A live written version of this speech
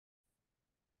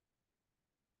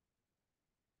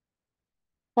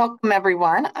Welcome,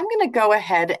 everyone. I'm going to go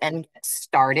ahead and get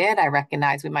started. I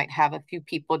recognize we might have a few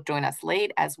people join us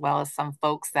late, as well as some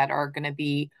folks that are going to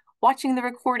be watching the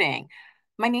recording.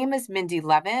 My name is Mindy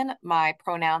Levin. My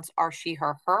pronouns are she,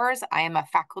 her, hers. I am a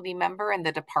faculty member in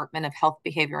the Department of Health,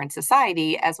 Behavior, and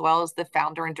Society, as well as the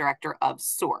founder and director of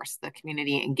SOURCE, the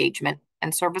Community Engagement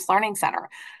and Service Learning Center.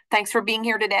 Thanks for being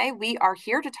here today. We are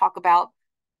here to talk about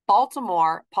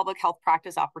Baltimore public health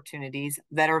practice opportunities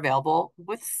that are available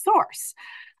with SOURCE.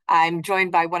 I'm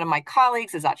joined by one of my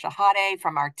colleagues, Izat Shahade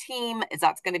from our team.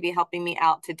 Izat's going to be helping me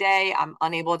out today. I'm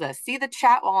unable to see the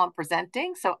chat while I'm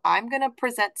presenting, so I'm going to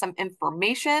present some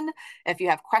information. If you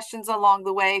have questions along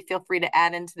the way, feel free to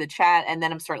add into the chat, and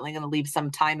then I'm certainly going to leave some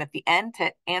time at the end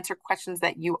to answer questions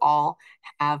that you all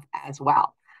have as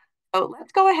well. So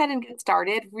let's go ahead and get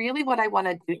started. Really what I want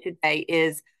to do today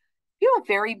is do a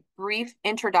very brief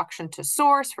introduction to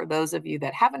SOURCE for those of you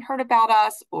that haven't heard about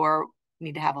us or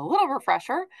need to have a little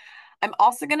refresher. I'm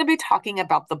also going to be talking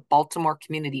about the Baltimore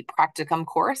Community Practicum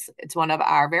course. It's one of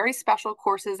our very special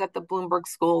courses at the Bloomberg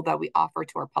School that we offer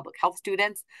to our public health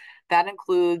students. That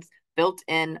includes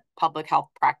built-in public health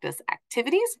practice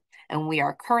activities, and we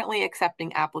are currently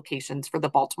accepting applications for the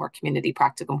Baltimore Community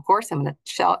Practicum course. I'm going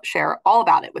to share all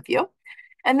about it with you.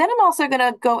 And then I'm also going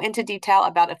to go into detail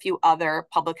about a few other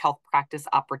public health practice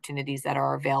opportunities that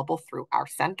are available through our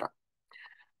center.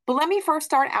 But let me first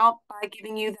start out by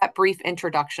giving you that brief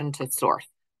introduction to SOURCE.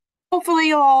 Hopefully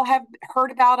you all have heard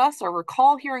about us or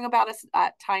recall hearing about us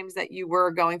at times that you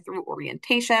were going through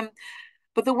orientation.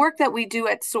 But the work that we do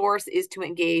at SOURCE is to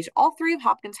engage all three of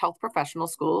Hopkins Health Professional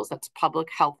Schools, that's public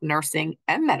health, nursing,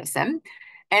 and medicine,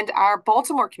 and our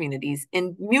Baltimore communities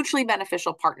in mutually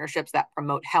beneficial partnerships that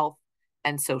promote health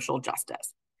and social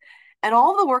justice. And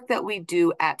all the work that we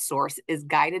do at SOURCE is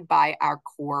guided by our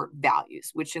core values,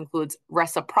 which includes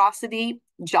reciprocity,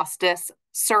 justice,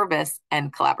 service,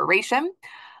 and collaboration.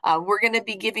 We're going to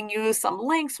be giving you some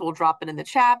links. We'll drop it in the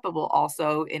chat, but we'll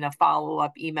also, in a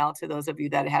follow-up email to those of you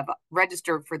that have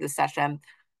registered for the session,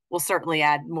 we'll certainly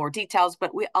add more details.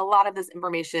 But a lot of this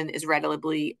information is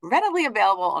readily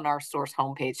available on our SOURCE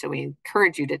homepage, so we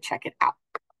encourage you to check it out.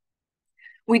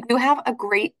 We do have a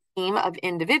great team of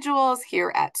individuals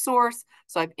here at SOURCE.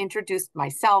 So I've introduced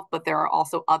myself, but there are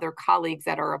also other colleagues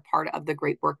that are a part of the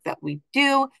great work that we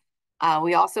do.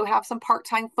 We also have some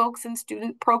part-time folks and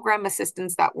student program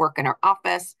assistants that work in our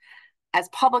office. As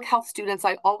public health students,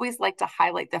 I always like to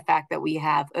highlight the fact that we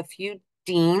have a few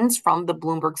deans from the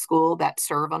Bloomberg School that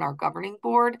serve on our governing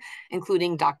board,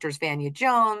 including Drs. Vanya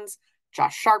Jones,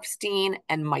 Josh Sharpstein,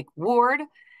 and Mike Ward.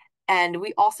 And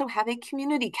we also have a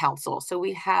community council. So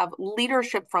we have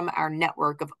leadership from our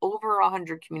network of over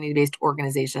 100 community-based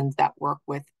organizations that work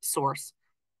with SOURCE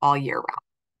all year round.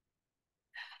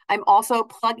 I'm also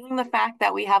plugging the fact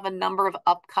that we have a number of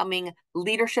upcoming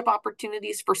leadership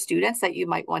opportunities for students that you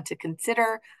might want to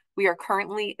consider. We are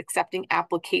currently accepting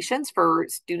applications for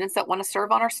students that want to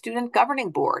serve on our student governing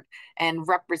board and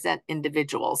represent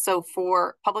individuals. So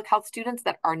for public health students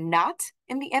that are not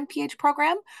in the MPH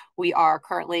program, we are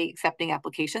currently accepting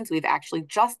applications. We've actually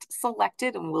just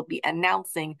selected and we'll be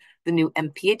announcing the new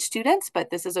MPH students, but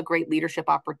this is a great leadership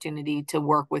opportunity to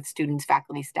work with students,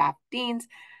 faculty, staff, deans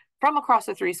from across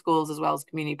the three schools, as well as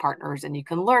community partners, and you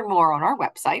can learn more on our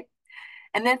website.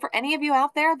 And then for any of you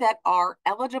out there that are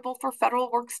eligible for federal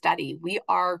work study, we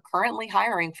are currently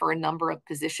hiring for a number of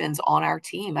positions on our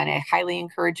team. And I highly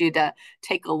encourage you to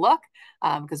take a look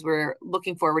because we're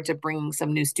looking forward to bringing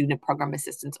some new student program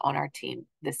assistants on our team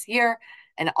this year.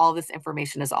 And all this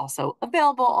information is also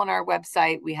available on our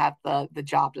website. We have the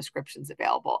job descriptions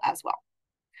available as well.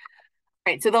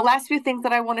 All right, so the last few things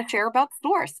that I want to share about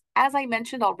SOURCE. As I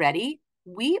mentioned already,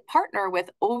 we partner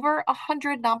with over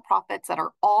 100 nonprofits that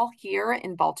are all here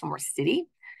in Baltimore City.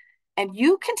 And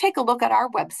you can take a look at our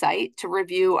website to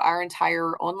review our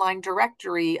entire online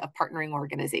directory of partnering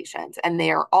organizations. And they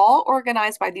are all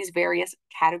organized by these various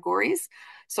categories.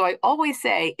 So I always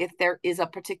say if there is a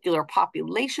particular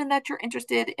population that you're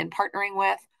interested in partnering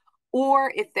with,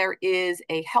 or if there is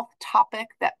a health topic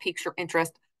that piques your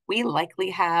interest, we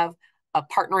likely have a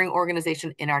partnering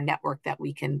organization in our network that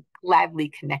we can gladly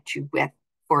connect you with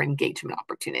for engagement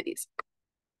opportunities.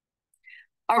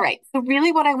 All right, so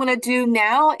really what I want to do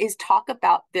now is talk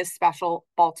about this special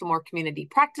Baltimore Community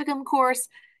Practicum course,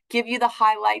 give you the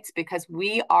highlights because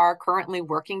we are currently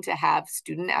working to have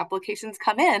student applications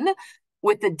come in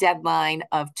with the deadline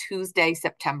of Tuesday,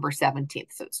 September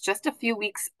 17th. So it's just a few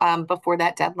weeks before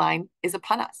that deadline is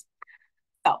upon us.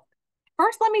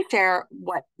 First, let me share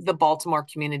what the Baltimore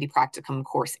Community Practicum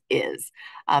course is.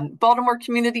 Baltimore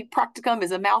Community Practicum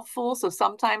is a mouthful, so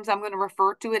sometimes I'm going to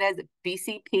refer to it as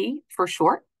BCP for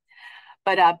short.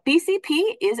 But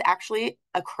BCP is actually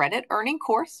a credit earning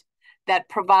course that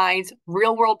provides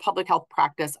real world public health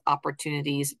practice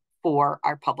opportunities for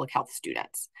our public health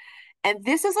students. And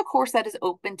this is a course that is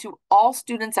open to all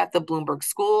students at the Bloomberg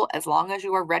School as long as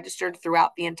you are registered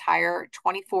throughout the entire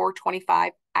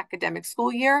 24-25 academic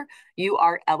school year, you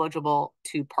are eligible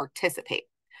to participate.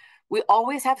 We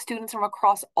always have students from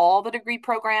across all the degree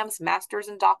programs, master's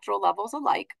and doctoral levels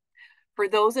alike. For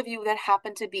those of you that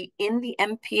happen to be in the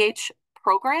MPH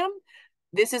program,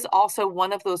 this is also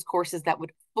one of those courses that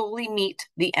would fully meet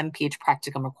the MPH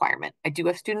practicum requirement. I do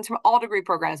have students from all degree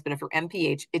programs, but if you're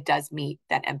MPH, it does meet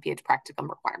that MPH practicum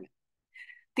requirement.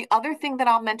 The other thing that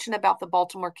I'll mention about the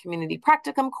Baltimore Community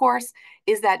Practicum course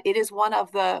is that it is one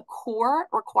of the core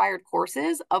required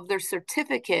courses of their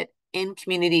certificate in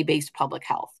community-based public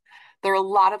health. There are a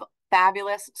lot of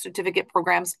fabulous certificate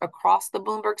programs across the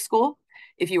Bloomberg School.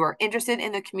 If you are interested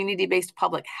in the community-based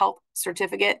public health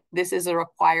certificate, this is a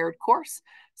required course.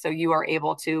 So you are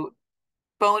able to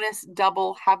bonus,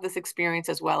 double, have this experience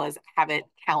as well as have it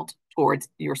count towards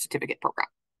your certificate program.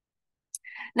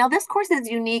 Now, this course is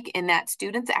unique in that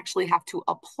students actually have to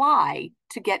apply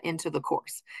to get into the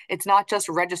course. It's not just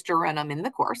register and I'm in the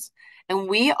course. And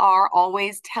we are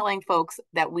always telling folks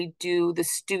that we do the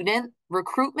student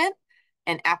recruitment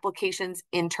and applications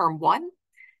in term one,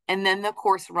 and then the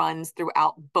course runs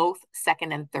throughout both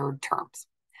second and third terms.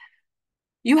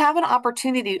 You have an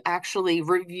opportunity to actually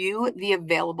review the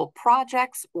available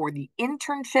projects or the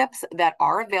internships that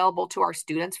are available to our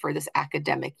students for this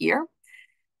academic year.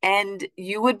 And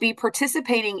you would be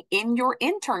participating in your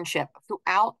internship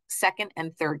throughout second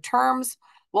and third terms,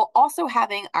 while also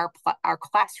having our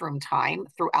classroom time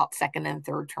throughout second and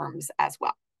third terms as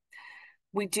well.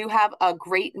 We do have a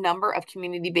great number of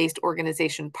community-based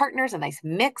organization partners, a nice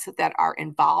mix that are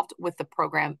involved with the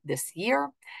program this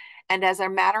year. And as a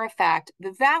matter of fact,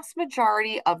 the vast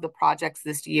majority of the projects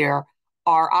this year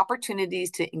are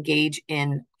opportunities to engage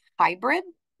in hybrid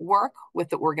work with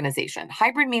the organization.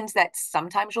 Hybrid means that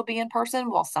sometimes you'll be in person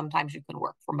while sometimes you can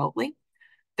work remotely.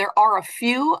 There are a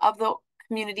few of the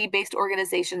community-based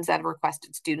organizations that have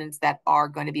requested students that are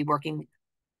going to be working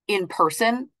in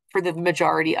person for the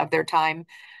majority of their time.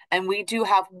 And we do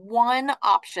have one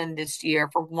option this year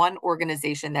for one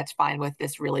organization that's fine with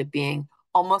this really being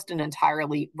almost an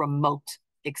entirely remote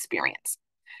experience.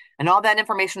 And all that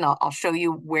information, I'll show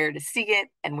you where to see it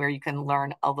and where you can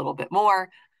learn a little bit more.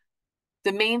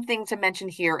 The main thing to mention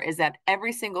here is that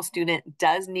every single student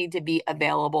does need to be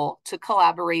available to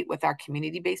collaborate with our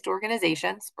community-based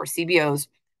organizations or CBOs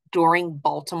during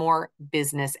Baltimore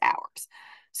business hours.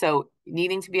 So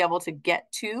needing to be able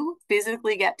to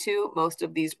physically get to most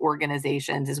of these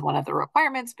organizations is one of the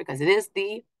requirements because it is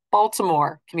the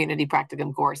Baltimore Community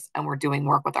Practicum course and we're doing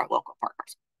work with our local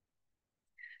partners.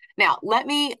 Now, let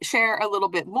me share a little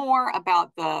bit more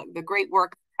about the great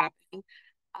work happening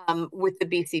with the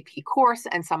BCP course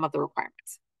and some of the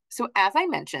requirements. So as I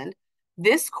mentioned,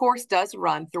 this course does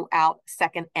run throughout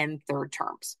second and third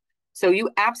terms. So you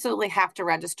absolutely have to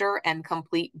register and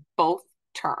complete both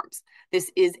terms. This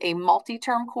is a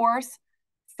multi-term course.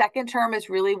 Second term is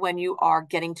really when you are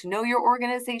getting to know your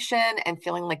organization and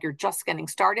feeling like you're just getting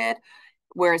started.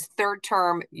 Whereas third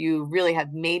term, you really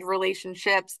have made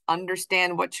relationships,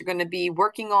 understand what you're going to be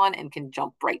working on, and can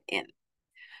jump right in.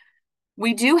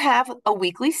 We do have a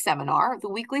weekly seminar. The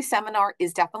weekly seminar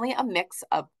is definitely a mix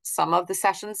of some of the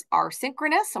sessions are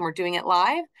synchronous and we're doing it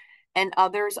live, and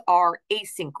others are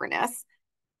asynchronous.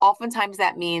 Oftentimes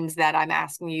that means that I'm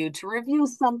asking you to review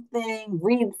something,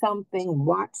 read something,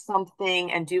 watch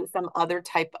something, and do some other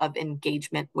type of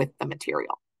engagement with the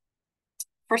material.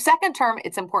 For second term,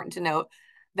 it's important to note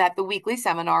that the weekly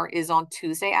seminar is on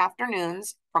Tuesday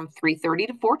afternoons from 3:30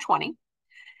 to 4:20.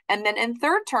 And then in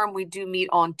third term, we do meet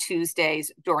on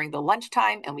Tuesdays during the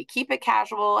lunchtime and we keep it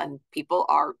casual and people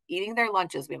are eating their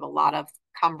lunches. We have a lot of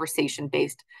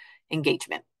conversation-based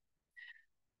engagement.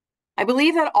 I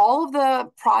believe that all of the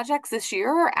projects this year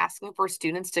are asking for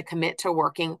students to commit to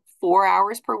working 4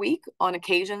 hours per week. On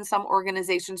occasion, some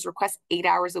organizations request 8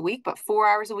 hours a week, but 4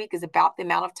 hours a week is about the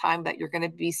amount of time that you're going to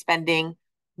be spending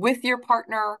with your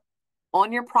partner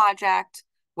on your project,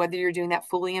 whether you're doing that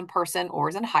fully in person or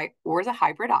as a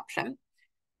hybrid option.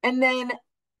 And then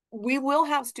we will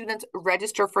have students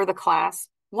register for the class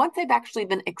once they've actually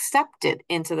been accepted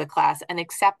into the class and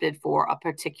accepted for a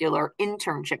particular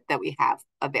internship that we have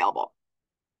available.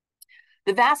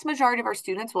 The vast majority of our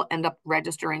students will end up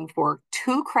registering for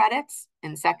 2 credits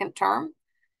in second term,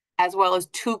 as well as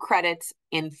 2 credits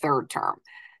in third term.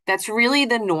 That's really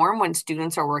the norm when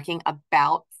students are working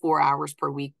about 4 hours per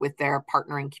week with their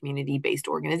partnering community-based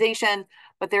organization,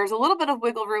 but there's a little bit of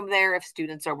wiggle room there if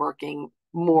students are working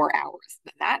more hours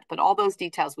than that. But all those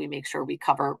details we make sure we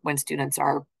cover when students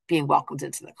are being welcomed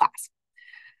into the class.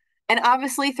 And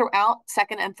obviously, throughout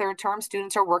second and third term,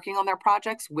 students are working on their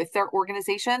projects with their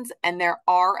organizations, and there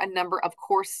are a number of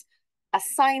course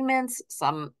assignments,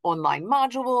 some online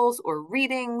modules or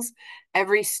readings.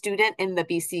 Every student in the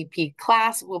BCP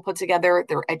class will put together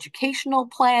their educational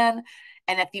plan.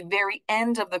 And at the very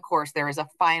end of the course, there is a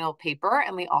final paper,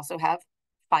 and we also have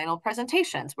final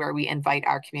presentations where we invite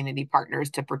our community partners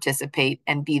to participate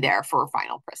and be there for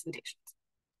final presentations.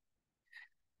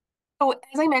 So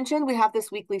as I mentioned, we have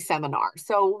this weekly seminar.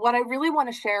 So what I really want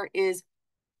to share is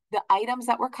the items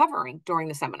that we're covering during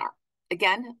the seminar.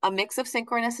 Again, a mix of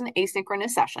synchronous and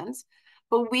asynchronous sessions,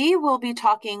 but we will be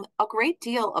talking a great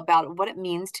deal about what it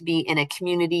means to be in a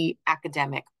community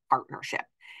academic partnership.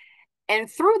 And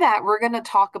through that, we're going to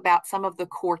talk about some of the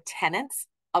core tenets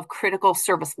of critical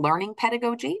service learning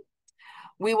pedagogy.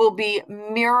 We will be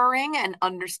mirroring and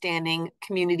understanding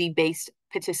community-based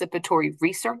participatory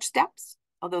research steps.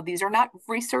 Although these are not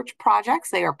research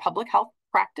projects, they are public health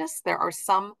practice. There are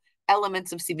some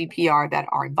elements of CBPR that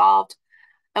are involved.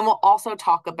 And we'll also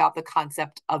talk about the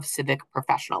concept of civic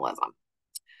professionalism.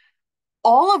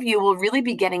 All of you will really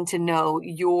be getting to know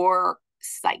your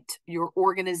site, your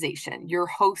organization, your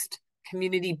host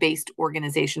community-based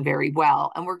organization very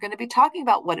well. And we're going to be talking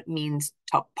about what it means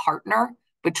to partner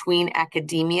between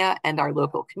academia and our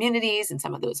local communities and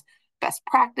some of those best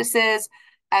practices,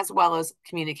 as well as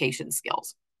communication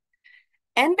skills.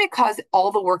 And because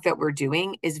all the work that we're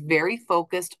doing is very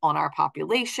focused on our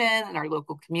population and our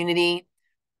local community,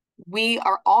 we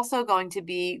are also going to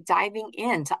be diving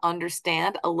in to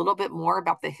understand a little bit more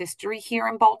about the history here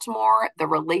in Baltimore, the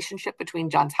relationship between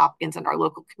Johns Hopkins and our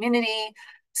local community,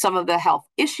 some of the health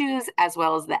issues, as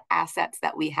well as the assets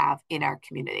that we have in our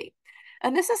community.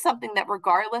 And this is something that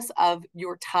regardless of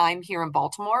your time here in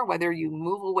Baltimore, whether you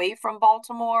move away from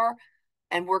Baltimore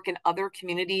and work in other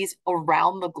communities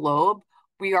around the globe,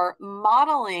 we are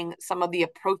modeling some of the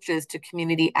approaches to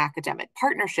community academic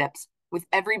partnerships with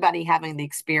everybody having the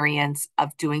experience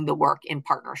of doing the work in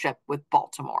partnership with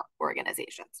Baltimore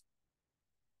organizations.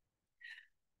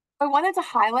 I wanted to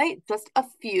highlight just a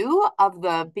few of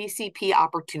the BCP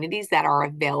opportunities that are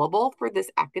available for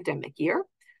this academic year.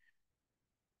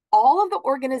 All of the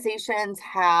organizations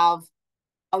have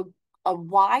a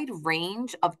wide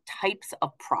range of types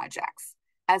of projects,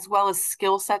 as well as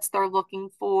skill sets they're looking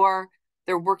for.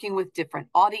 They're working with different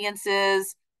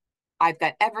audiences. I've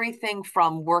got everything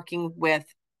from working with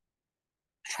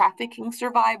trafficking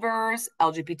survivors,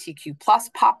 LGBTQ plus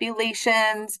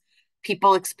populations,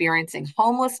 people experiencing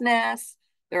homelessness.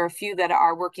 There are a few that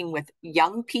are working with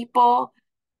young people,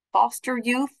 foster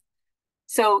youth.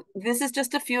 So this is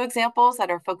just a few examples that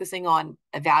are focusing on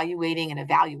evaluating an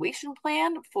evaluation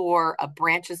plan for a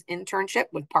branch's internship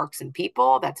with Parks and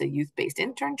People. That's a youth-based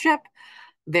internship.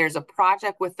 There's a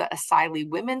project with the Asylee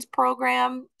Women's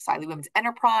Program, Asylee Women's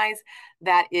Enterprise,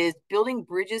 that is building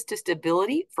bridges to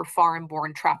stability for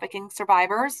foreign-born trafficking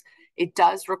survivors. It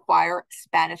does require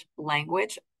Spanish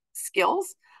language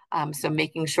skills. So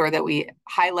making sure that we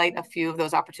highlight a few of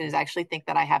those opportunities. I actually think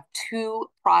that I have 2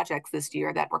 projects this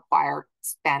year that require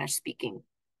Spanish-speaking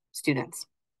students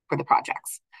for the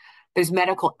projects. There's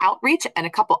medical outreach and a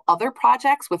couple other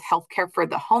projects with healthcare for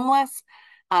the homeless,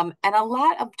 and a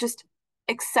lot of just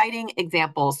exciting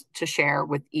examples to share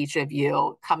with each of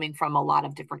you coming from a lot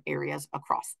of different areas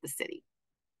across the city.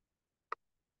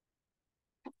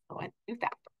 Oh, and do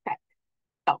that. Okay.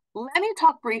 So let me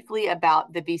talk briefly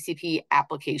about the BCP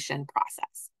application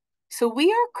process. So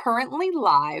we are currently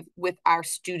live with our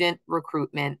student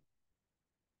recruitment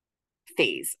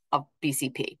phase of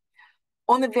BCP.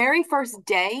 On the very first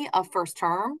day of first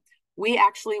term, we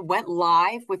actually went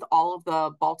live with all of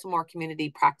the Baltimore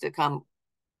Community Practicum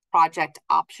project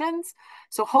options.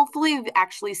 So hopefully you've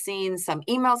actually seen some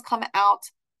emails come out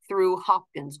through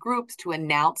Hopkins groups to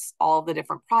announce all the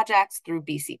different projects through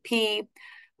BCP.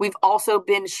 We've also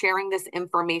been sharing this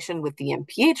information with the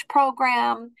MPH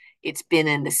program. It's been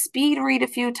in the speed read a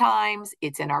few times.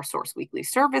 It's in our Source Weekly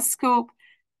Service Scoop.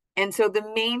 And so the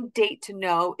main date to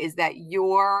know is that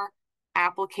your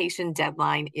application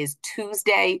deadline is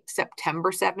Tuesday,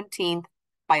 September 17th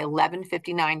by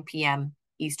 11:59 p.m.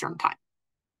 Eastern Time.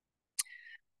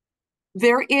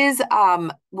 There is,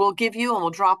 we'll give you, and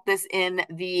we'll drop this in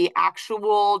the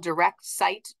actual direct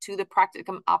site to the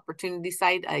Practicum Opportunity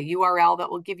site, a URL that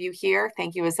we'll give you here.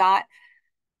 Thank you, Azat.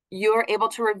 You're able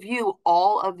to review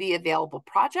all of the available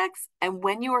projects. And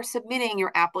when you are submitting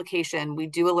your application, we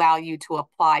do allow you to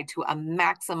apply to a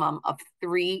maximum of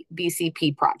 3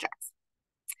 BCP projects.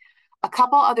 A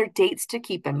couple other dates to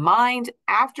keep in mind: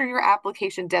 after your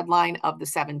application deadline of the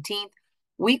 17th,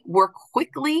 we work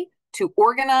quickly to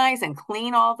organize and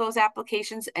clean all those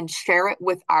applications and share it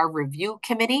with our review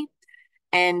committee.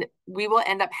 And we will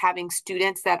end up having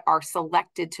students that are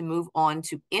selected to move on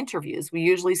to interviews. We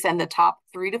usually send the top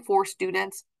 3 to 4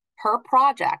 students per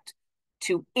project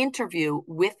to interview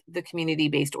with the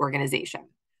community-based organization.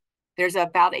 There's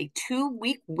about a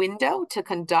 2-week window to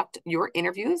conduct your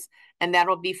interviews, and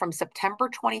that'll be from September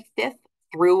 25th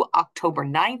through October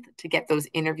 9th to get those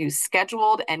interviews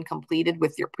scheduled and completed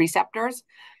with your preceptors.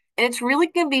 And it's really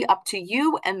going to be up to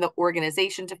you and the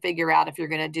organization to figure out if you're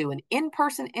going to do an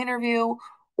in-person interview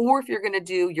or if you're going to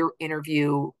do your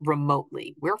interview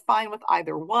remotely. We're fine with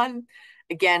either one.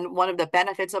 Again, one of the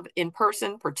benefits of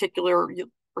in-person, particularly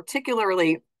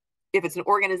if it's an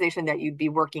organization that you'd be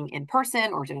working in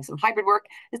person or doing some hybrid work,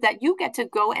 is that you get to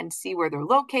go and see where they're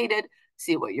located,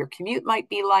 see what your commute might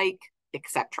be like,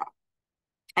 etc.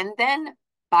 And then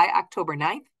by October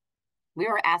 9th, we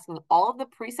are asking all of the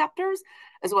preceptors,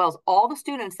 as well as all the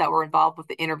students that were involved with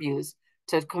the interviews,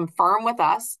 to confirm with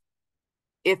us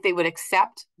if they would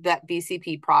accept that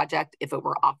BCP project if it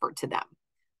were offered to them.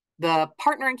 The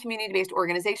partner and community-based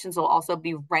organizations will also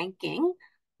be rank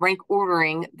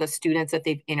ordering the students that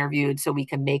they've interviewed so we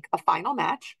can make a final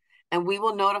match. And we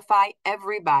will notify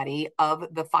everybody of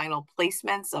the final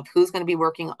placements of who's going to be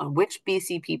working on which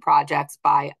BCP projects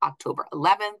by October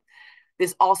 11th.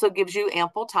 This also gives you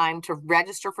ample time to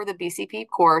register for the BCP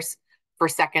course for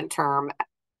second term,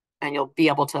 and you'll be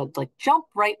able to jump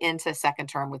right into second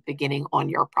term with beginning on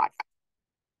your project.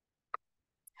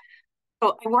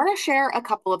 So I want to share a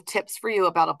couple of tips for you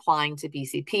about applying to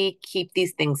BCP. Keep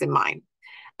these things in mind.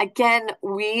 Again,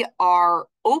 we are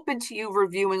open to you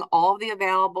reviewing all of the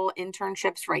available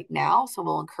internships right now, so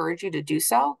we'll encourage you to do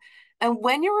so. And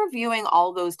when you're reviewing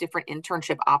all those different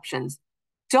internship options,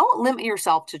 don't limit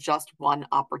yourself to just one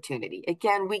opportunity.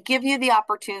 Again, we give you the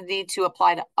opportunity to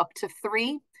apply to up to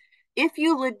 3. If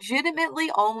you legitimately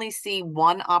only see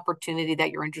one opportunity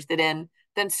that you're interested in,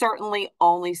 then certainly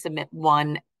only submit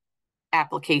one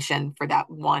application for that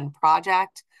one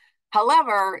project.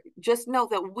 However, just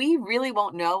note that we really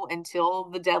won't know until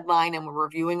the deadline and we're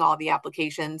reviewing all the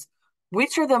applications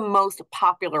which are the most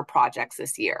popular projects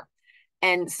this year.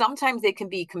 And sometimes they can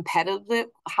be competitive,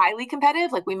 highly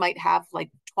competitive. Like we might have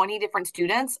 20 different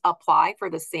students apply for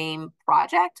the same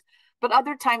project, but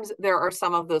other times there are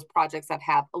some of those projects that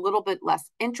have a little bit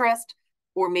less interest,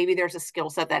 or maybe there's a skill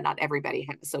set that not everybody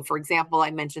has. So for example,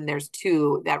 I mentioned there's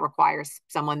 2 that requires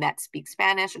someone that speaks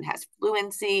Spanish and has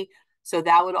fluency. So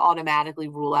that would automatically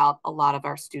rule out a lot of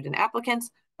our student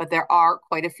applicants, but there are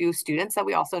quite a few students that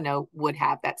we also know would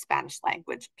have that Spanish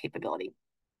language capability.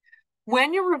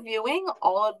 When you're reviewing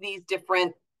all of these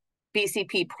different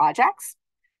BCP projects,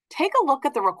 take a look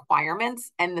at the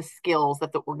requirements and the skills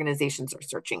that the organizations are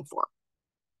searching for.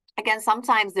 Again,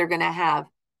 sometimes they're going to have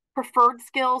preferred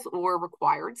skills or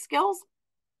required skills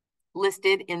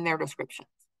listed in their descriptions.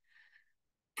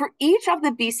 For each of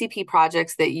the BCP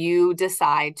projects that you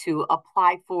decide to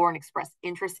apply for and express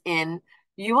interest in,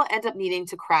 you will end up needing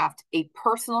to craft a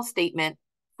personal statement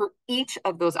for each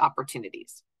of those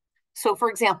opportunities. So for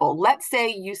example, let's say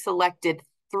you selected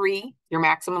 3, your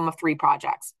maximum of 3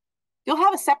 projects. You'll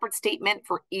have a separate statement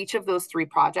for each of those 3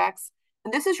 projects.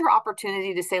 And this is your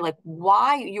opportunity to say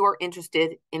why you are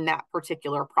interested in that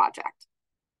particular project,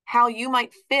 how you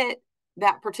might fit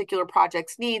that particular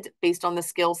project's needs based on the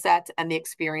skill set and the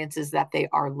experiences that they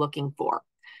are looking for.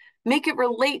 Make it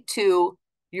relate to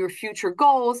your future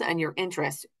goals and your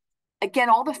interests. Again,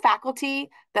 all the faculty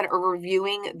that are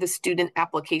reviewing the student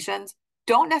applications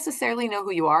don't necessarily know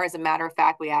who you are. As a matter of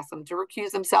fact, we ask them to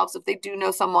recuse themselves if they do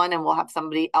know someone, and we'll have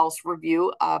somebody else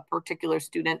review a particular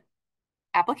student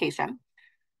application.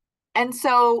 And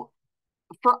so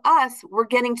for us, we're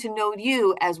getting to know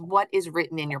you as what is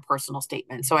written in your personal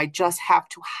statement. So I just have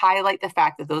to highlight the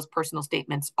fact that those personal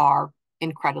statements are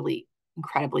incredibly,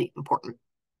 incredibly important.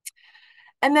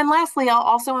 And then lastly, I'll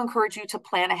also encourage you to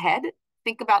plan ahead.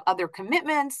 Think about other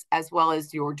commitments as well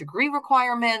as your degree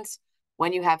requirements.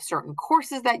 When you have certain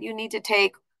courses that you need to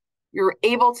take, you're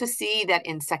able to see that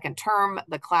in second term,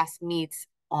 the class meets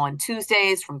on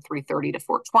Tuesdays from 3:30 to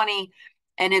 4:20.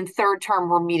 And in third term,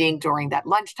 we're meeting during that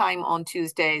lunchtime on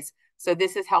Tuesdays. So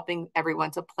this is helping everyone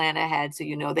to plan ahead so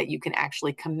you know that you can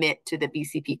actually commit to the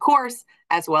BCP course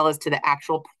as well as to the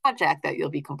actual project that you'll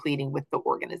be completing with the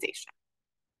organization.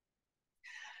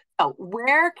 So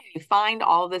where can you find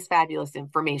all of this fabulous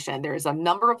information? There's a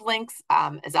number of links,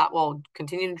 as that will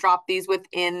continue to drop these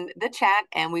within the chat,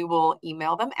 and we will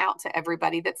email them out to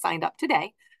everybody that signed up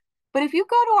today. But if you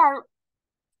go to our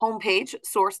homepage,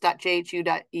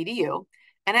 source.jhu.edu,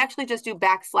 and actually just do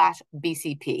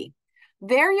 /BCP,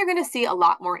 there you're going to see a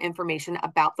lot more information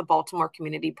about the Baltimore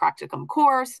Community Practicum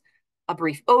course, a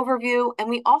brief overview, and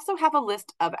we also have a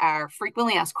list of our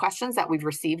frequently asked questions that we've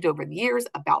received over the years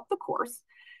about the course.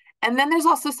 And then there's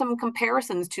also some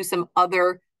comparisons to some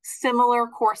other similar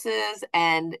courses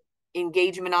and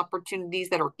engagement opportunities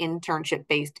that are internship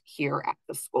based here at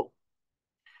the school.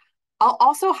 I'll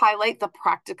also highlight the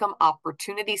Practicum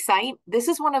Opportunity site. This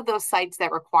is one of those sites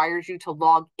that requires you to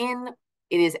log in.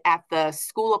 It is at the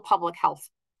School of Public Health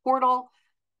portal.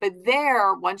 But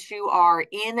there, once you are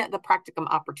in the Practicum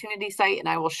Opportunity site, and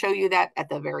I will show you that at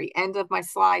the very end of my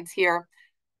slides here,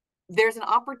 there's an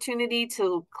opportunity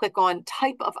to click on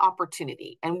type of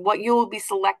opportunity. And what you will be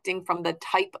selecting from the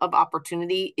type of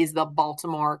opportunity is the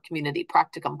Baltimore Community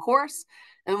Practicum course.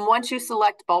 And once you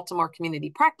select Baltimore Community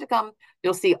Practicum,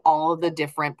 you'll see all of the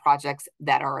different projects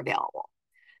that are available.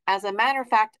 As a matter of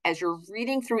fact, as you're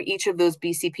reading through each of those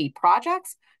BCP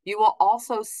projects, you will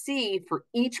also see for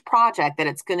each project that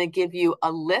it's going to give you a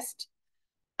list.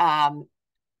 At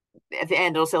the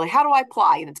end, it'll say, like, how do I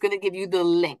apply? And it's going to give you the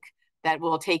link that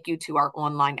will take you to our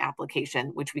online application,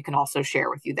 which we can also share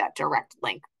with you, that direct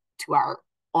link to our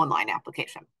online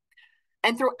application.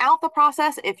 And throughout the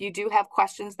process, if you do have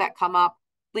questions that come up,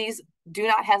 please do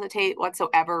not hesitate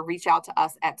whatsoever. Reach out to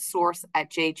us at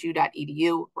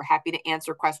source@jhu.edu. We're happy to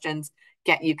answer questions,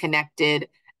 get you connected,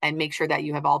 and make sure that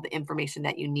you have all the information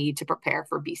that you need to prepare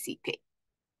for BCP.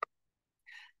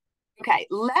 Okay,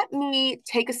 let me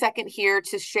take a second here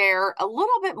to share a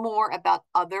little bit more about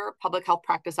other public health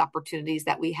practice opportunities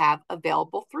that we have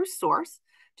available through Source,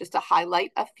 just to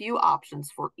highlight a few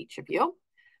options for each of you.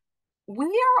 We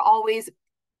are always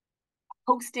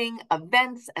hosting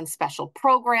events and special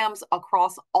programs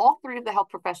across all three of the health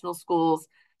professional schools,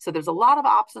 so there's a lot of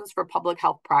options for public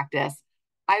health practice.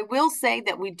 I will say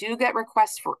that we do get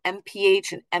requests for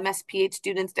MPH and MSPH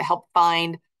students to help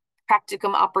find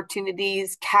practicum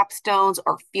opportunities, capstones,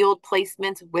 or field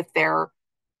placements with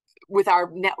our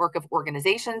network of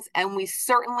organizations. And we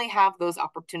certainly have those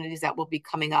opportunities that will be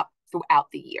coming up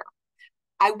throughout the year.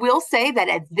 I will say that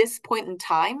at this point in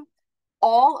time,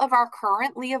 all of our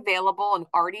currently available and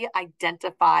already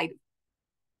identified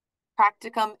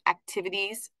practicum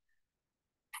activities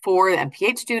for the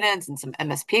MPH students and some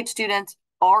MSPH students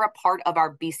are a part of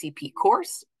our BCP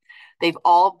course. They've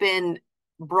all been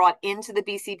brought into the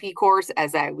BCP course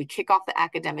as we kick off the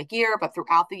academic year, but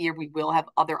throughout the year, we will have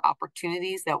other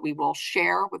opportunities that we will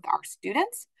share with our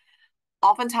students.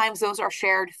 Oftentimes, those are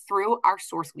shared through our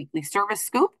Source Weekly Service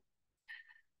Scoop.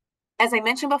 As I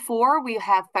mentioned before, we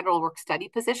have federal work study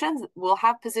positions. We'll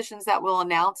have positions that we'll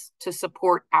announce to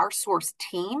support our Source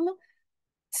team.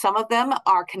 Some of them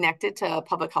are connected to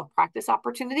public health practice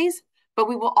opportunities, but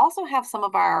we will also have some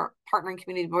of our partnering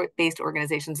community-based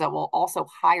organizations that will also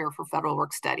hire for federal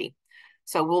work study.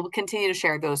 So we'll continue to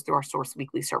share those through our Source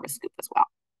Weekly Service Scoop as well.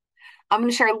 I'm going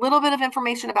to share a little bit of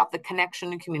information about the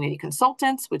Connection and Community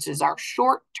Consultants, which is our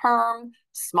short-term,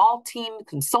 small team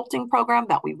consulting program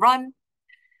that we run.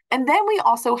 And then we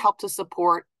also help to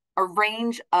support a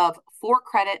range of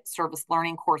 4-credit service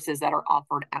learning courses that are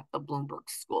offered at the Bloomberg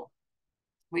School.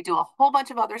 We do a whole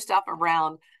bunch of other stuff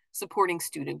around supporting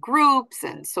student groups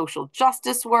and social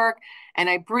justice work. And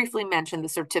I briefly mentioned the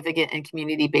certificate in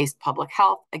community-based public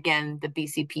health. Again, the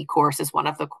BCP course is one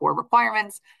of the core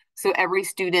requirements. So every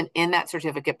student in that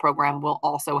certificate program will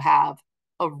also have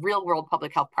a real-world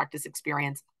public health practice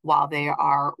experience while they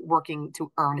are working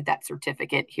to earn that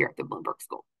certificate here at the Bloomberg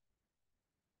School.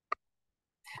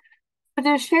 But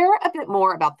to share a bit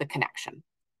more about the Connection.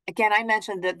 Again, I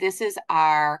mentioned that this is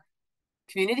our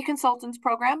Community Consultants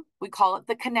program. We call it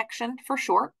the Connection for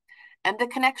short. And the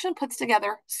Connection puts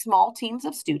together small teams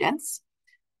of students.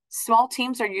 Small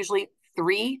teams are usually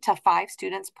 3 to 5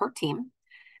 students per team.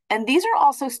 And these are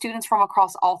also students from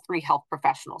across all 3 health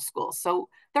professional schools. So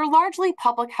they're largely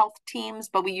public health teams,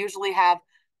 but we usually have,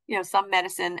 some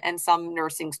medicine and some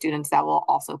nursing students that will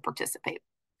also participate.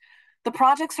 The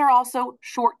projects are also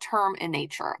short-term in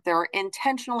nature. They're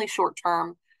intentionally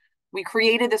short-term. We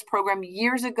created this program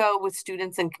years ago with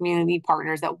students and community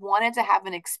partners that wanted to have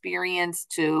an experience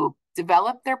to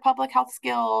develop their public health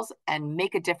skills and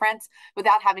make a difference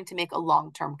without having to make a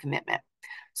long-term commitment.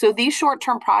 So these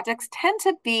short-term projects tend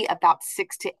to be about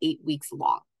 6 to 8 weeks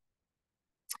long.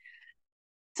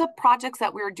 The projects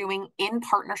that we're doing in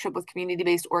partnership with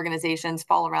community-based organizations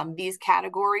fall around these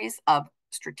categories of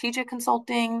strategic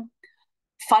consulting,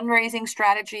 fundraising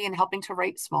strategy and helping to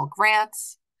write small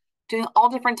grants, doing all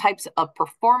different types of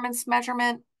performance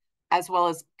measurement, as well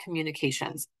as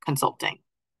communications consulting.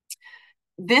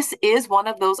 This is one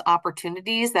of those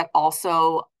opportunities that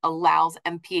also allows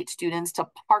MPH students to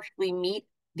partially meet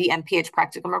the MPH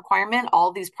practicum requirement.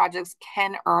 All these projects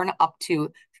can earn up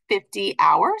to 50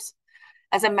 hours.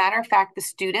 As a matter of fact, the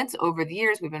students over the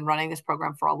years, we've been running this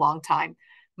program for a long time.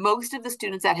 Most of the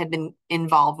students that have been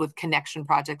involved with connection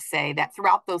projects say that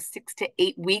throughout those 6 to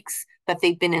 8 weeks that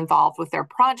they've been involved with their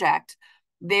project,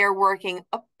 they're working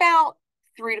about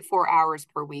 3 to 4 hours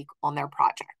per week on their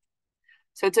project.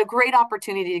 So it's a great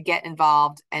opportunity to get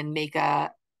involved and make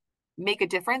a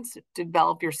difference,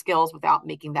 develop your skills without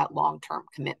making that long-term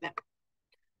commitment.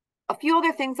 A few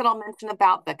other things that I'll mention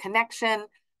about the connection.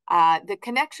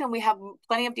 We have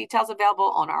plenty of details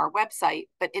available on our website,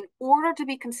 but in order to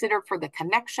be considered for the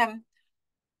connection,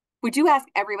 we do ask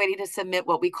everybody to submit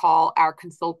what we call our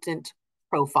consultant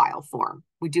profile form.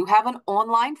 We do have an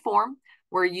online form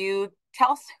where you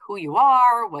tell us who you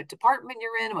are, what department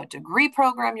you're in, what degree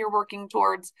program you're working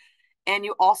towards, and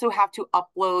you also have to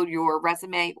upload your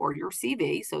resume or your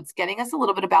CV. So it's getting us a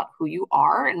little bit about who you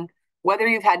are and whether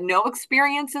you've had no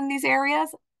experience in these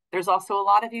areas. There's also a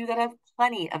lot of you that have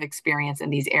plenty of experience in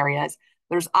these areas.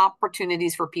 There's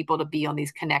opportunities for people to be on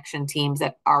these connection teams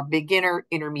that are beginner,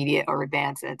 intermediate, or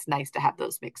advanced, and it's nice to have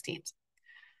those mixed teams.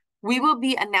 We will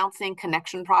be announcing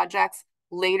connection projects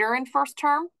later in first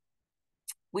term.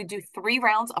 We do 3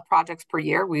 rounds of projects per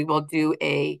year. We will do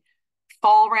a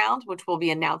fall round, which will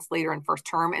be announced later in first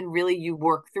term, and really you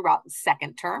work throughout the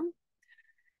second term.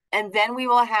 And then we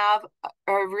will have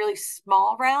a really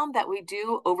small round that we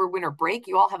do over winter break.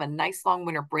 You all have a nice long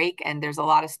winter break, and there's a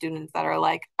lot of students that are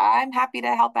like, I'm happy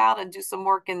to help out and do some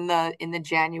work in the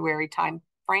January time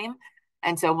frame.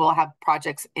 And so we'll have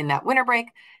projects in that winter break.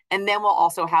 And then we'll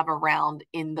also have a round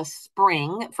in the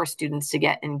spring for students to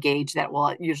get engaged that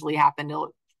will usually happen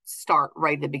to start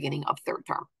right at the beginning of third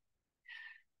term.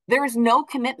 There is no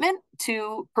commitment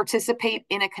to participate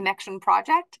in a connection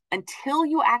project until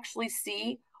you actually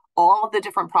see all of the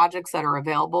different projects that are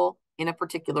available in a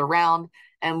particular round.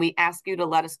 And we ask you to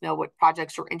let us know what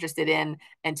projects you're interested in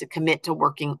and to commit to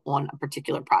working on a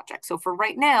particular project. So for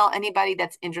right now, anybody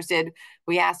that's interested,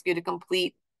 we ask you to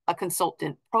complete a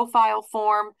consultant profile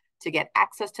form to get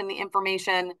access to the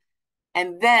information.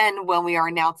 And then when we are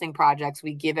announcing projects,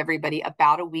 we give everybody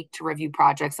about a week to review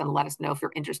projects and let us know if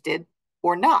you're interested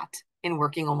or not in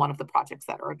working on one of the projects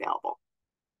that are available.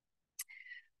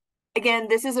 Again,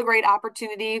 this is a great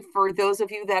opportunity for those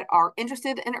of you that are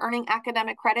interested in earning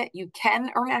academic credit. You can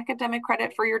earn academic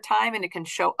credit for your time and it can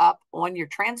show up on your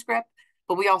transcript,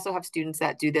 but we also have students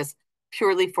that do this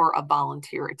purely for a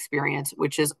volunteer experience,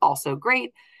 which is also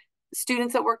great.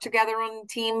 Students that work together on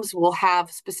teams will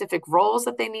have specific roles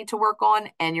that they need to work on,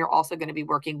 and you're also going to be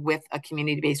working with a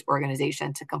community-based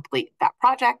organization to complete that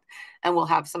project, and we'll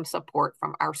have some support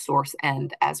from our source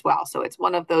end as well. So it's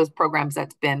one of those programs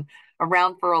that's been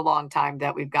around for a long time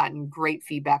that we've gotten great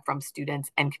feedback from students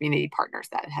and community partners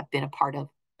that have been a part of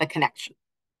the connection.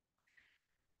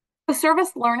 The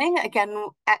service learning, again,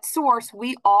 at Source,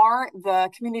 we are the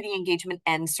Community Engagement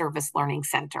and Service Learning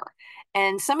Center.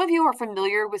 And some of you are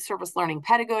familiar with service learning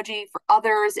pedagogy. For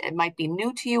others, it might be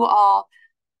new to you all.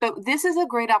 But this is a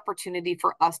great opportunity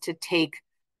for us to take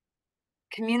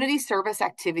community service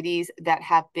activities that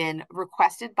have been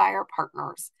requested by our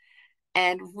partners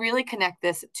and really connect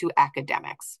this to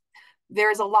academics.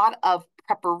 There's a lot of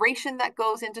preparation that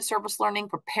goes into service learning,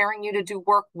 preparing you to do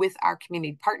work with our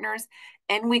community partners.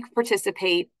 And we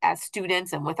participate as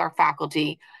students and with our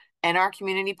faculty and our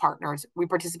community partners, we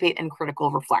participate in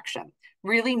critical reflection,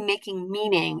 really making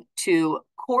meaning to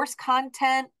course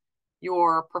content,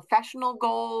 your professional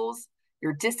goals,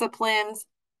 your disciplines,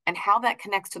 and how that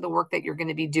connects to the work that you're going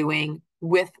to be doing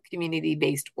with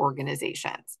community-based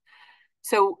organizations.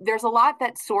 So there's a lot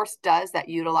that Source does that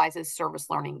utilizes service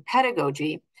learning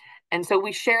pedagogy. And so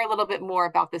we share a little bit more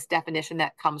about this definition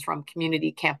that comes from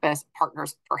Community Campus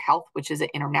Partners for Health, which is an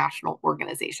international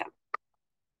organization.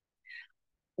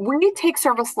 We take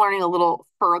service learning a little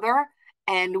further,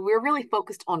 and we're really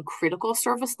focused on critical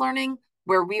service learning,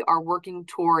 where we are working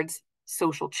towards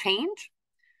social change,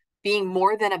 being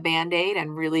more than a Band-Aid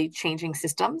and really changing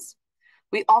systems.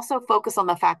 We also focus on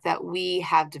the fact that we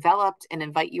have developed and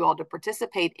invite you all to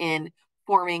participate in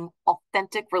forming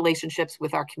authentic relationships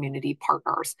with our community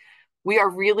partners. We are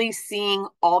really seeing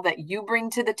all that you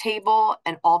bring to the table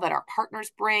and all that our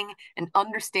partners bring and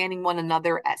understanding one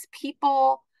another as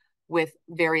people, with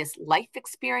various life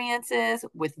experiences,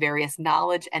 with various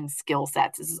knowledge and skill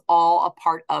sets. This is all a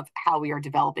part of how we are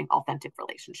developing authentic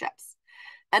relationships.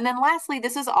 And then lastly,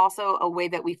 this is also a way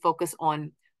that we focus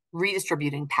on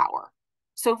redistributing power.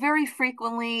 So very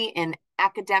frequently in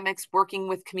academics working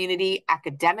with community,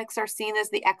 academics are seen as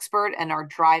the expert and are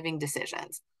driving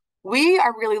decisions. We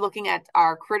are really looking at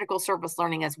our critical service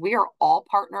learning as we are all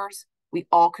partners. We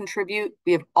all contribute.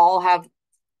 We all have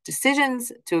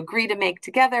decisions to agree to make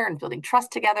together and building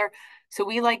trust together. So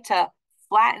we like to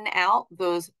flatten out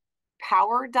those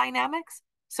power dynamics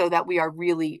so that we are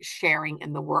really sharing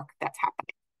in the work that's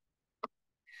happening.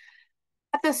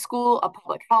 At the School of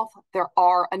Public Health, there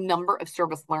are a number of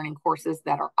service learning courses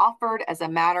that are offered. As a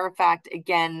matter of fact,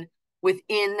 again,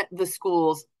 within the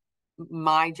school's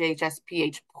My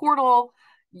BSPH portal,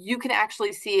 you can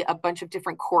actually see a bunch of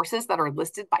different courses that are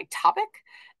listed by topic.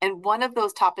 And one of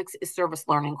those topics is service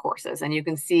learning courses. And you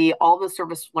can see all the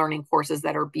service learning courses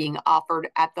that are being offered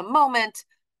at the moment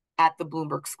at the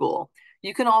Bloomberg School.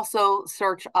 You can also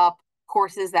search up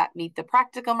courses that meet the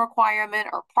practicum requirement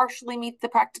or partially meet the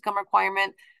practicum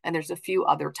requirement, and there's a few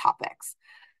other topics.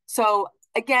 So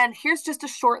again, here's just a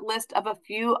short list of a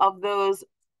few of those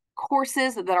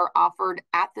courses that are offered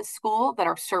at the school that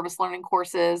are service learning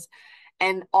courses.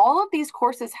 And all of these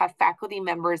courses have faculty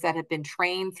members that have been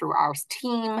trained through our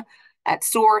team at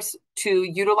Source to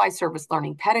utilize service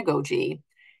learning pedagogy.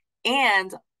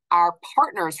 And our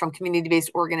partners from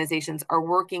community-based organizations are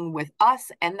working with us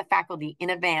and the faculty in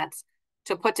advance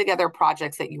to put together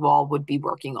projects that you all would be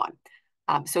working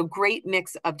on. So great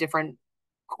mix of different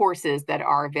courses that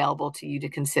are available to you to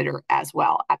consider as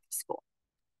well at the school.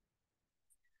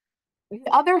 The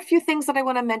other few things that I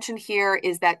want to mention here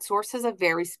is that Source has a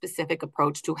very specific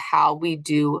approach to how we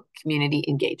do community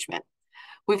engagement.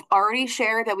 We've already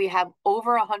shared that we have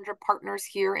over 100 partners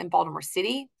here in Baltimore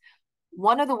City.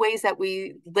 One of the ways that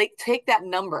we take that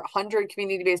number, 100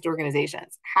 community-based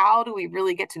organizations, how do we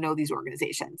really get to know these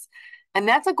organizations? And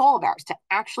that's a goal of ours, to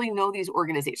actually know these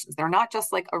organizations. They're not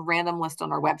just like a random list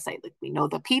on our website. Like, we know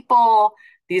the people.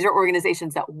 These are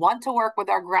organizations that want to work with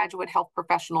our graduate health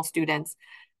professional students.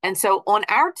 And so on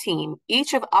our team,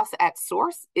 each of us at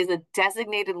Source is a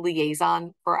designated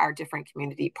liaison for our different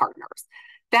community partners.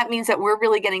 That means that we're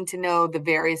really getting to know the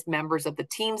various members of the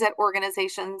teams at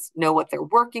organizations, know what they're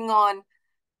working on,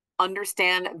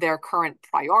 understand their current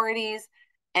priorities,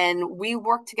 and we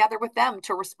work together with them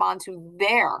to respond to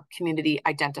their community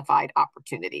identified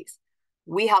opportunities.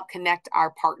 We help connect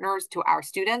our partners to our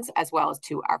students as well as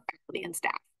to our faculty and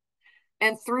staff.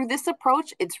 And through this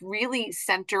approach, it's really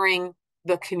centering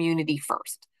the community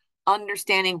first,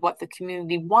 understanding what the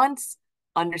community wants,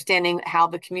 understanding how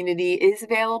the community is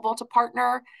available to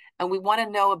partner. And we want to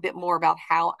know a bit more about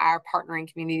how our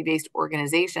partnering community-based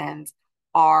organizations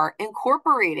are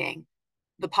incorporating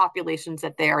the populations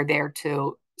that they are there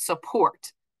to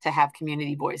support, to have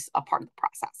community voice a part of the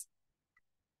process.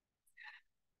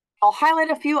 I'll highlight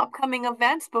a few upcoming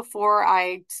events before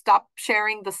I stop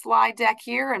sharing the slide deck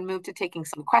here and move to taking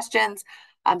some questions.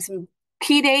 Some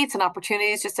key dates and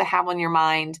opportunities just to have on your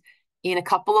mind. In a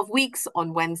couple of weeks,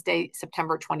 on Wednesday,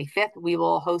 September 25th, we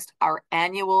will host our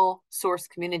annual Source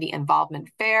Community Involvement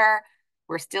Fair.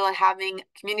 We're still having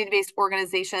community-based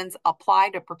organizations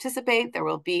apply to participate. There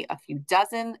will be a few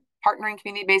dozen partnering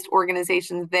community-based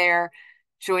organizations there.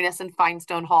 Join us in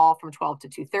Finestone Hall from 12 to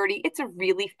 2:30. It's a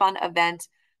really fun event.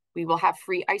 We will have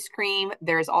free ice cream.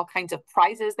 There's all kinds of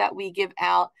prizes that we give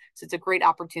out. So it's a great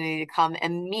opportunity to come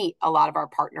and meet a lot of our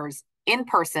partners in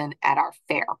person at our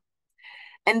fair.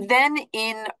 And then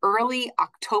in early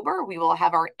October, we will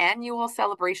have our annual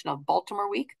celebration of Baltimore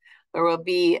Week. There will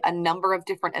be a number of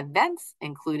different events,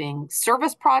 including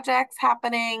service projects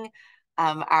happening,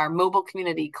 our mobile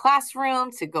community classroom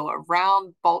to go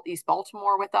around East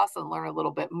Baltimore with us and learn a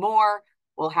little bit more.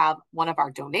 We'll have one of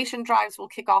our donation drives will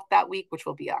kick off that week, which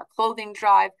will be our clothing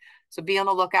drive. So be on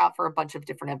the lookout for a bunch of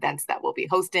different events that we'll be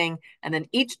hosting. And then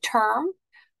each term,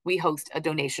 we host a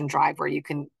donation drive where you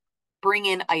can bring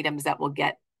in items that will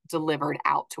get delivered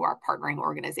out to our partnering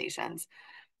organizations.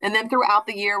 And then throughout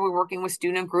the year, we're working with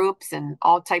student groups and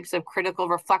all types of critical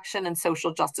reflection and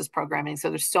social justice programming. So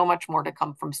there's so much more to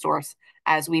come from Source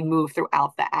as we move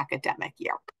throughout the academic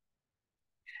year.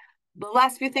 The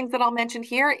last few things that I'll mention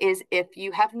here is, if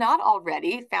you have not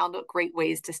already found great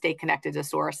ways to stay connected to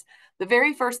Source, the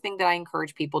very first thing that I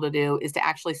encourage people to do is to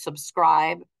actually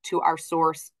subscribe to our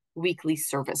Source weekly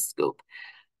service scoop.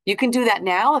 You can do that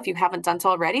now if you haven't done so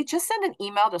already. Just send an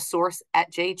email to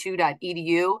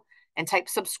source@jhu.edu and type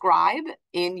subscribe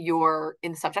in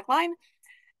the subject line.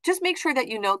 just make sure that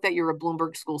you note that you're a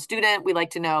Bloomberg School student. We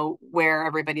like to know where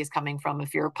everybody is coming from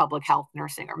if you're public health,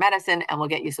 nursing, or medicine, and we'll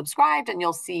get you subscribed and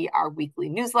you'll see our weekly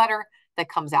newsletter that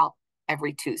comes out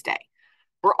every Tuesday.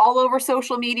 We're all over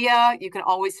social media. You can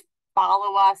always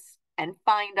follow us and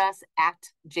find us at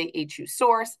JHU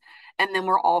Source. And then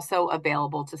we're also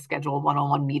available to schedule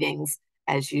one-on-one meetings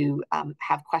as you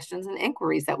have questions and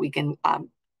inquiries that we can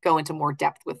go into more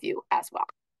depth with you as well.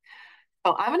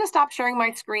 So I'm going to stop sharing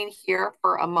my screen here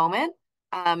for a moment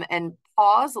and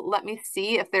pause. Let me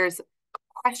see if there's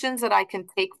questions that I can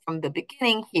take from the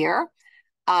beginning here.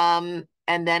 And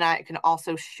then I can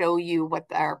also show you what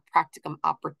our practicum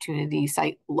opportunity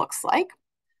site looks like.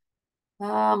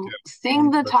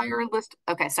 Seeing the entire list.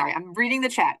 Okay, sorry, I'm reading the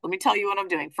chat. Let me tell you what I'm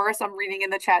doing. First, I'm reading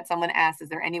in the chat. Someone asked, is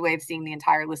there any way of seeing the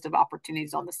entire list of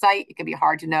opportunities on the site? It can be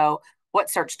hard to know what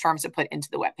search terms to put into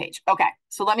the webpage. Okay,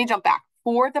 so let me jump back.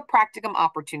 For the practicum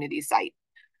opportunity site,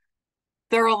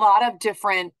 there are a lot of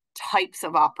different types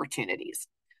of opportunities.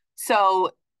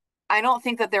 So I don't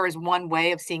think that there is one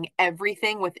way of seeing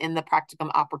everything within the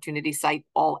practicum opportunity site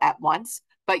all at once,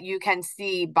 but you can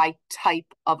see by type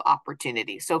of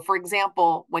opportunity. So for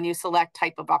example, when you select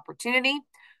type of opportunity,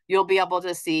 you'll be able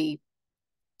to see,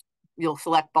 you'll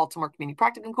select Baltimore Community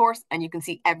Practicum course, and you can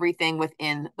see everything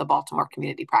within the Baltimore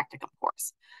Community Practicum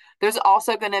course. There's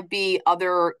also going to be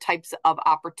other types of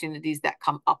opportunities that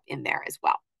come up in there as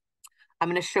well. I'm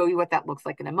going to show you what that looks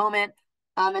like in a moment.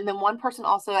 And then one person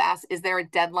also asked, is there a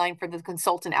deadline for the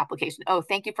consultant application? Oh,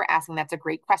 thank you for asking. That's a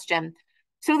great question.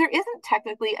 So there isn't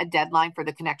technically a deadline for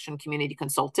the Connection Community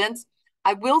Consultants.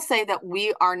 I will say that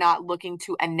we are not looking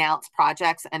to announce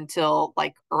projects until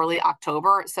like early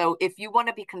October. So if you want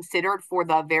to be considered for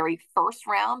the very first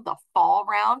round, the fall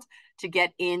round, to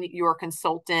get in your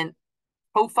consultant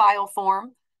profile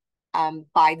form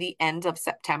by the end of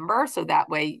September. So that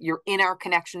way you're in our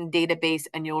connection database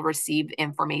and you'll receive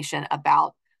information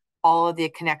about all of the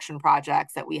connection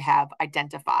projects that we have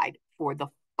identified for the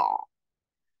fall.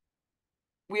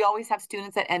 We always have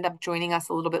students that end up joining us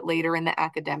a little bit later in the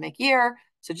academic year.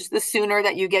 So just the sooner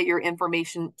that you get your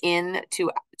information in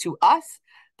to us,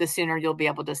 the sooner you'll be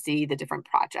able to see the different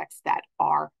projects that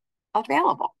are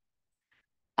available.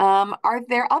 Are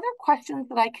there other questions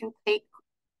that I can take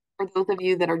for those of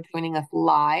you that are joining us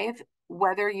live,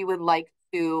 whether you would like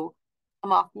to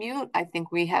come off mute? I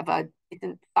think we have a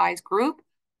decent size group,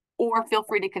 or feel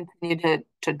free to continue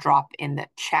to drop in the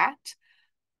chat.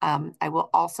 I will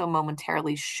also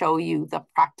momentarily show you the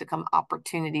practicum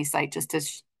opportunity site just to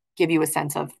give you a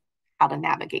sense of how to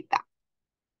navigate that.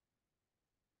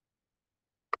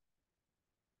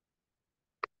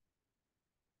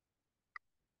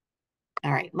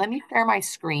 All right, let me share my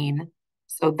screen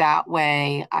so that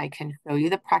way I can show you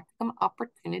the practicum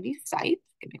opportunity site.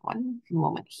 Give me one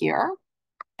moment here.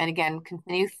 And again,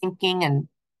 continue thinking and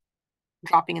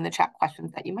dropping in the chat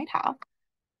questions that you might have.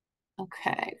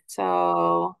 Okay,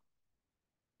 so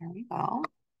there we go.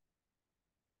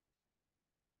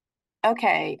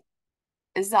 Okay,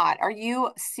 Izzat, are you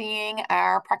seeing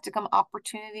our practicum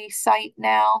opportunity site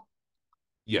now?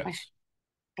 Yes.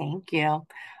 Thank you.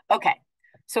 Okay,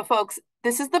 so folks,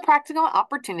 this is the practicum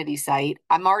opportunity site.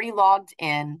 I'm already logged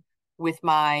in with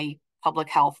my public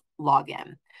health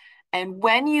login. And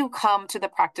when you come to the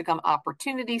practicum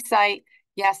opportunity site,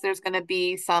 yes, there's going to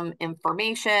be some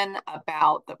information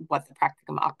about what the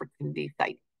practicum opportunity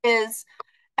site is,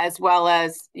 as well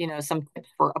as, some tips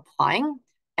for applying.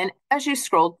 And as you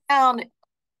scroll down,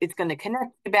 it's going to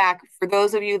connect you back. For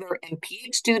those of you that are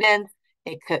MPH students,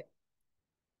 it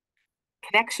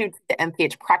connects you to the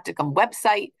MPH Practicum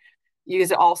website.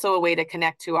 Use also a way to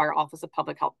connect to our Office of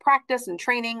Public Health Practice and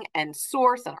Training and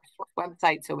Source on our Source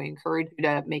website. So we encourage you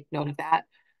to make note of that.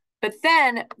 But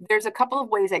then there's a couple of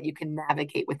ways that you can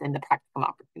navigate within the practicum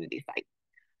opportunity site.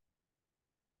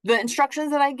 The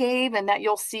instructions that I gave and that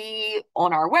you'll see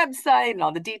on our website and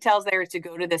all the details there is to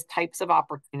go to this types of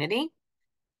opportunity.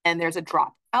 And there's a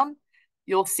drop down.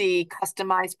 You'll see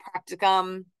customized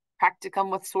practicum,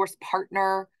 practicum with source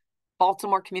partner,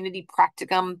 Baltimore Community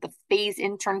Practicum, the phase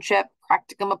internship,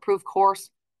 practicum approved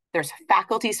course. There's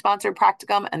faculty sponsored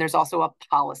practicum, and there's also a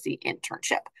policy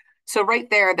internship. So right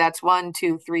there, that's 1,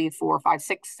 2, 3, 4, 5,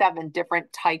 6, 7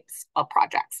 different types of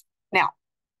projects. Now,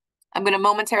 I'm going to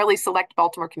momentarily select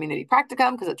Baltimore Community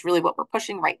Practicum because it's really what we're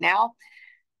pushing right now.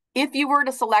 If you were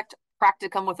to select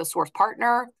practicum with a source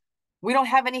partner, we don't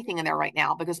have anything in there right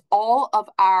now because all of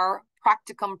our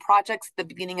practicum projects at the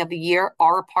beginning of the year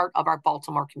are a part of our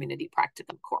Baltimore Community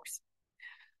Practicum course.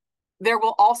 There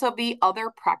will also be other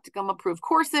practicum approved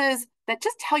courses that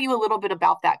just tell you a little bit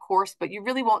about that course, but you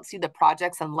really won't see the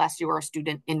projects unless you are a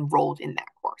student enrolled in that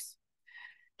course.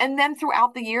 And then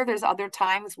throughout the year, there's other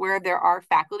times where there are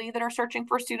faculty that are searching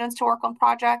for students to work on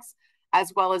projects,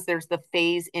 as well as there's the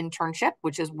phase internship,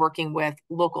 which is working with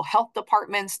local health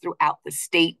departments throughout the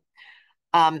state,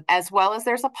 as well as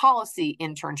there's a policy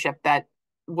internship that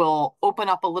will open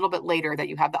up a little bit later that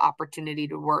you have the opportunity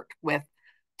to work with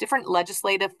different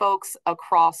legislative folks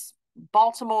across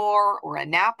Baltimore or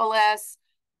Annapolis.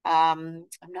 I'm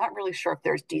not really sure if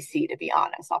there's DC, to be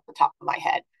honest, off the top of my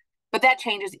head, but that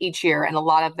changes each year. And a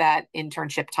lot of that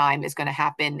internship time is going to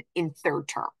happen in third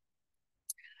term.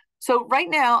 So right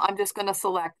now, I'm just going to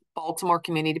select Baltimore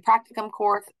Community Practicum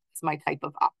course as my type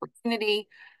of opportunity.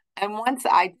 And once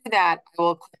I do that, I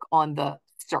will click on the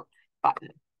search button.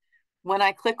 When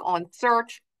I click on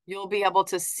search, you'll be able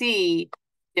to see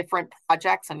different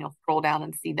projects and you'll scroll down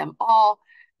and see them all.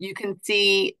 You can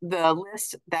see the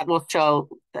list that will show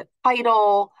the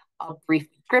title, a brief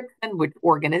description, which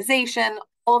organization.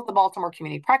 All of the Baltimore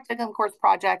Community Practicum course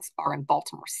projects are in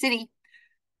Baltimore City.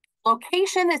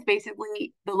 Location is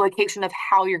basically the location of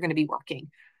how you're going to be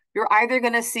working. You're either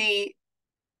going to see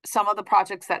some of the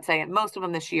projects that say, and most of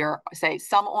them this year say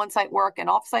some on-site work and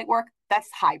off-site work. That's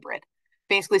hybrid.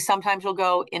 Basically, sometimes you'll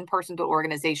go in person to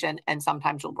organization and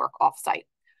sometimes you'll work off-site.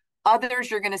 Others,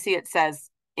 you're going to see it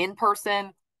says in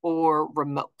person or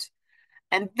remote.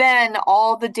 And then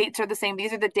all the dates are the same.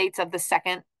 These are the dates of the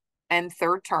second and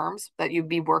third terms that you'd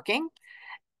be working,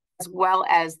 as well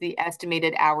as the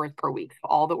estimated hours per week. So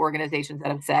all the organizations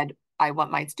that have said, I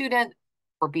want my student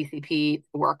or BCP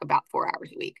to work about 4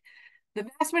 hours a week. The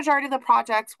vast majority of the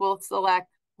projects will select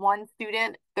one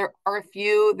student. There are a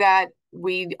few that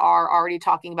we are already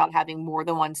talking about having more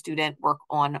than one student work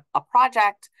on a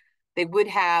project. They would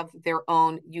have their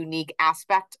own unique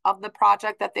aspect of the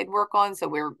project that they'd work on. So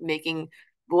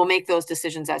we'll make those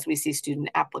decisions as we see student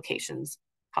applications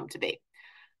come to be.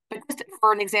 But just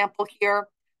for an example here,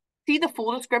 see the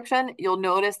full description, you'll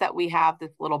notice that we have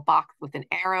this little box with an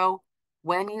arrow.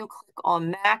 When you click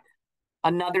on that,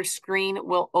 another screen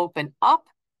will open up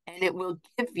and it will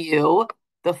give you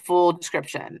the full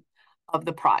description of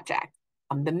the project,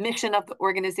 the mission of the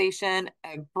organization,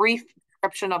 a brief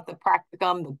description of the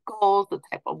practicum, the goals, the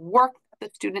type of work that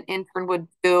the student intern would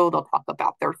do. They'll talk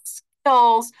about their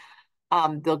skills.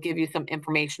 They'll give you some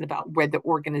information about where the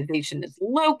organization is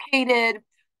located.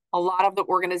 A lot of the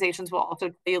organizations will also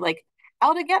tell you like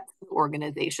how to get to the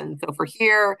organization. So for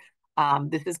here,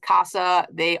 this is CASA.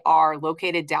 They are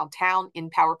located downtown in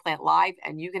Power Plant Live,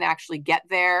 and you can actually get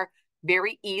there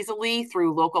very easily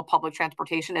through local public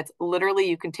transportation. It's literally,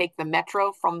 you can take the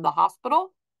metro from the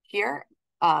hospital here,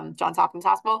 Johns Hopkins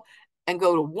Hospital, and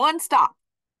go to one stop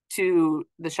to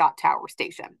the Shot Tower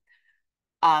station.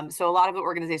 So a lot of the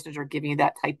organizations are giving you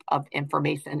that type of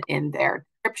information in their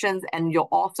descriptions. And you'll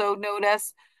also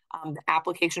notice the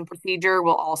application procedure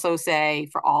will also say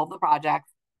for all the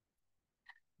projects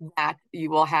that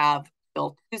you will have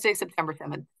till Tuesday, September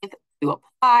 17th to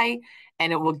apply,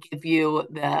 and it will give you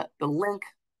the link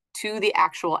to the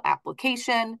actual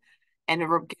application, and it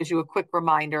gives you a quick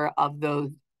reminder of those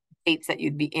dates that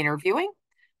you'd be interviewing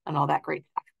and all that great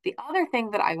stuff. The other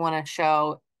thing that I want to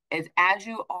show is as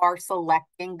you are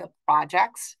selecting the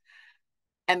projects,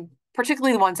 and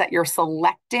particularly the ones that you're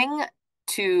selecting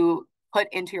to put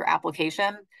into your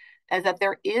application, is that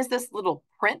there is this little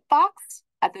print box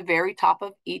at the very top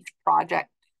of each project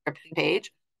description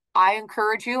page. I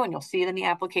encourage you, and you'll see it in the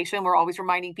application, we're always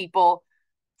reminding people,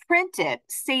 print it,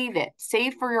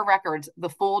 save for your records, the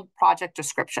full project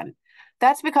description.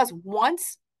 That's because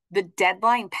once the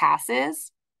deadline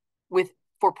passes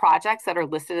for projects that are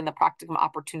listed in the Practicum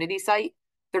Opportunity site,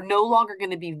 they're no longer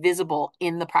going to be visible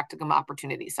in the Practicum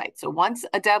Opportunity site. So once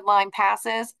a deadline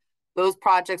passes, those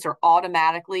projects are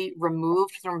automatically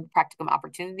removed from the Practicum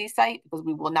Opportunity site because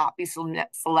we will not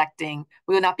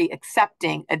be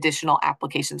accepting additional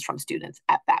applications from students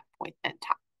at that point in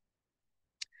time.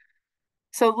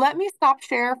 So let me stop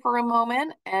share for a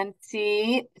moment and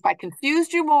see if I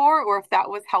confused you more or if that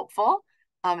was helpful.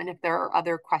 And if there are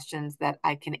other questions that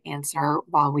I can answer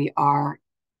while we are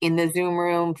in the Zoom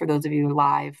room for those of you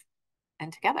live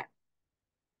and together.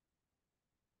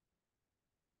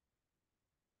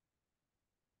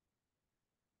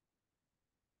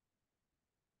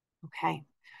 Okay.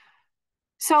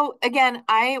 So again,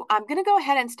 I'm going to go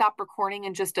ahead and stop recording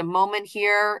in just a moment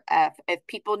here. If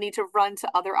people need to run to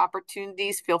other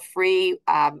opportunities, feel free.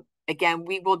 Again,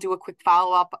 we will do a quick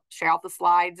follow-up, share out the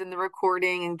slides in the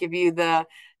recording and give you the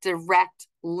direct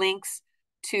links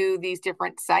to these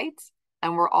different sites.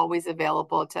 And we're always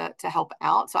available to help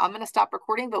out. So I'm going to stop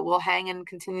recording, but we'll hang and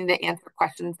continue to answer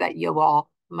questions that you all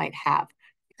might have.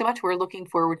 Thanks so much. We're looking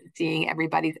forward to seeing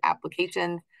everybody's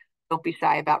applications don't be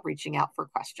shy about reaching out for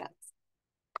questions.